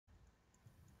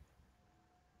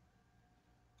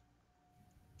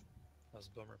was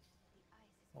a bummer.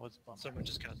 What's bummer? Someone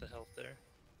just got the health there.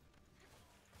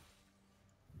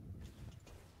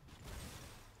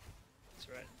 That's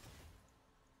right.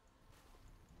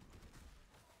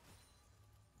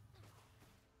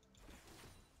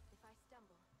 If I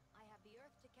stumble, I have the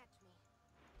earth to catch me.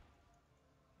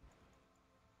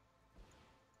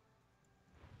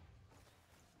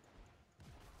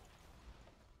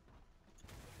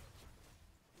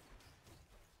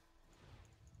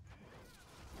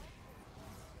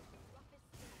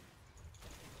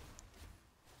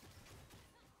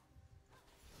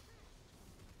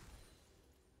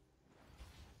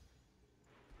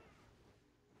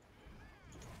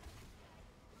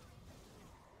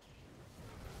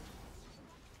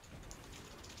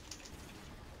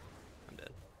 I'm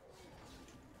dead.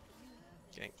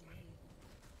 Gank.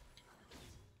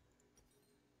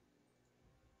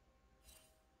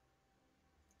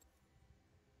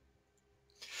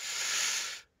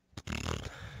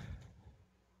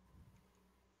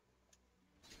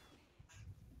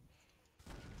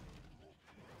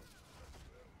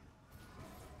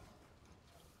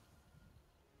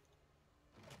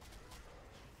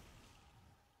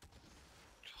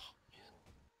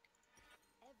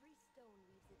 Every stone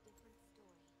weaves a different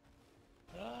story.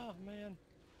 Oh man.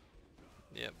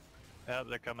 Yep. Yeah,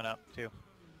 they're coming up too.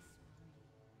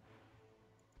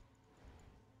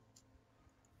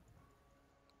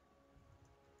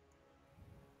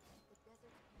 The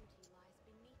desert's beauty lies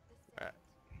beneath the sand. Alright.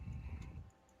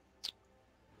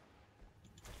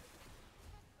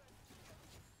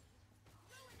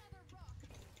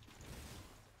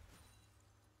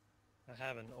 I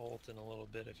have an ult in a little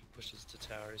bit. If he pushes to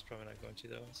tower, he's probably not going to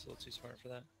though. He's a little too smart for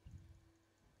that.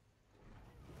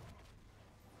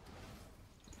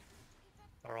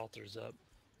 Our altar's up.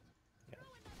 Yeah,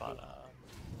 but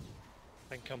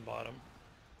I can come bottom.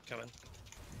 Coming.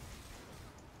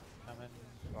 coming.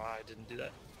 Oh, I didn't do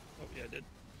that. Oh, yeah, I did.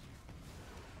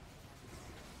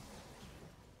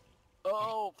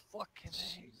 Oh, fucking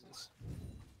Jesus!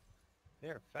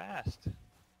 They're fast.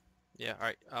 Yeah,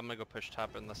 alright, I'm gonna go push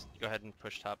top and let's go ahead and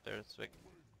push top there. It's like,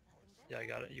 Yeah, I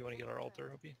got it. You want to get our altar,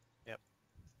 Hopi?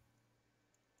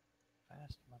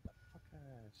 Fast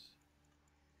motherfuckers.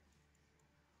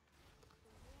 The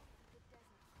warmth of the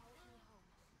desert calls me home.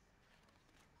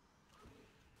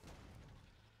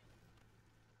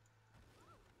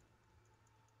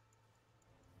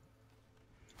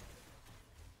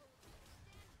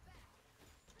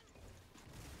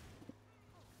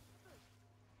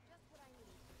 Just what I need.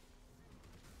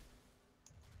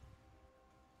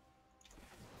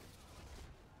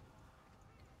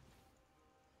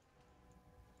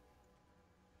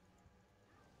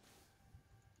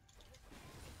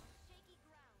 Shaky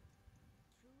ground.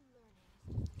 True learning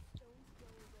is just a stone's throw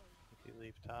away. If you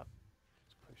leave top,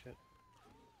 just push it.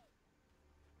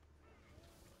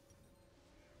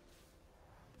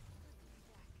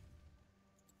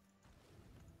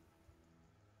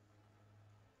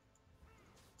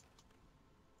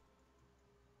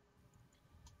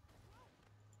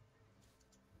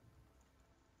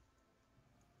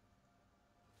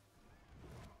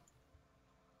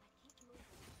 I keep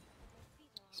moving, but my feet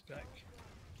are on He's back. solid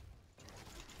ground.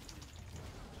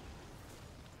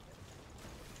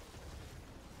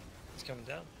 He's coming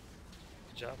down.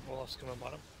 Good job. Olaf's coming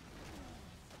bottom.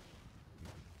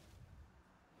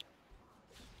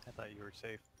 I thought you were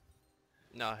safe.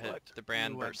 no, hit But the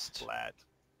brand you went burst. flat.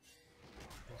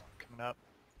 Coming up.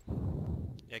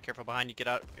 Yeah, careful behind you, get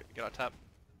out top.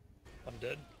 I'm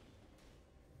dead.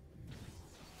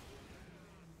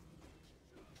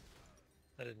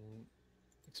 I didn't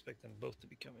expect them both to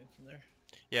be coming from there.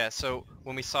 Yeah, so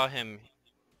when we saw him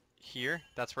here,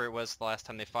 that's where it was the last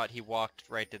time they fought. He walked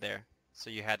right to there, so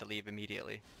you had to leave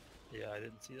immediately. Yeah, I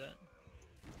didn't see that.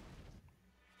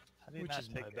 How did he Which not is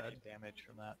my take any bad. damage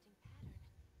from that? Interesting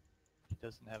pattern. He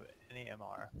doesn't have any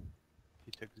MR.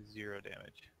 He took 0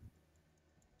 damage.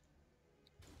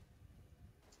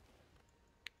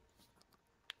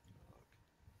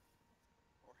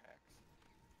 Or hacks.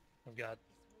 I've got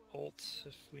This world ult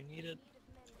if we need it. in need of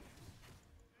mending.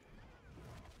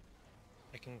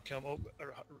 I can come. Oh,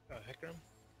 Hecarim.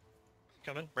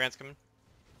 Coming. Brand's coming.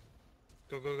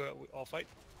 Go, go, go. We all fight.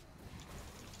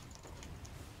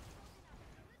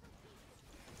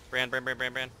 Brand.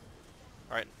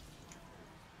 Alright.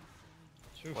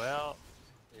 Oof. Well,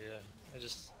 Yeah, I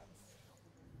just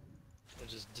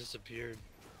disappeared.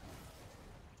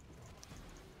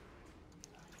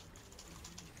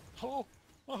 Oh,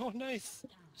 nice.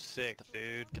 sick,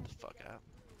 dude. Get the fuck out.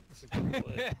 That's a good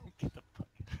play. Get the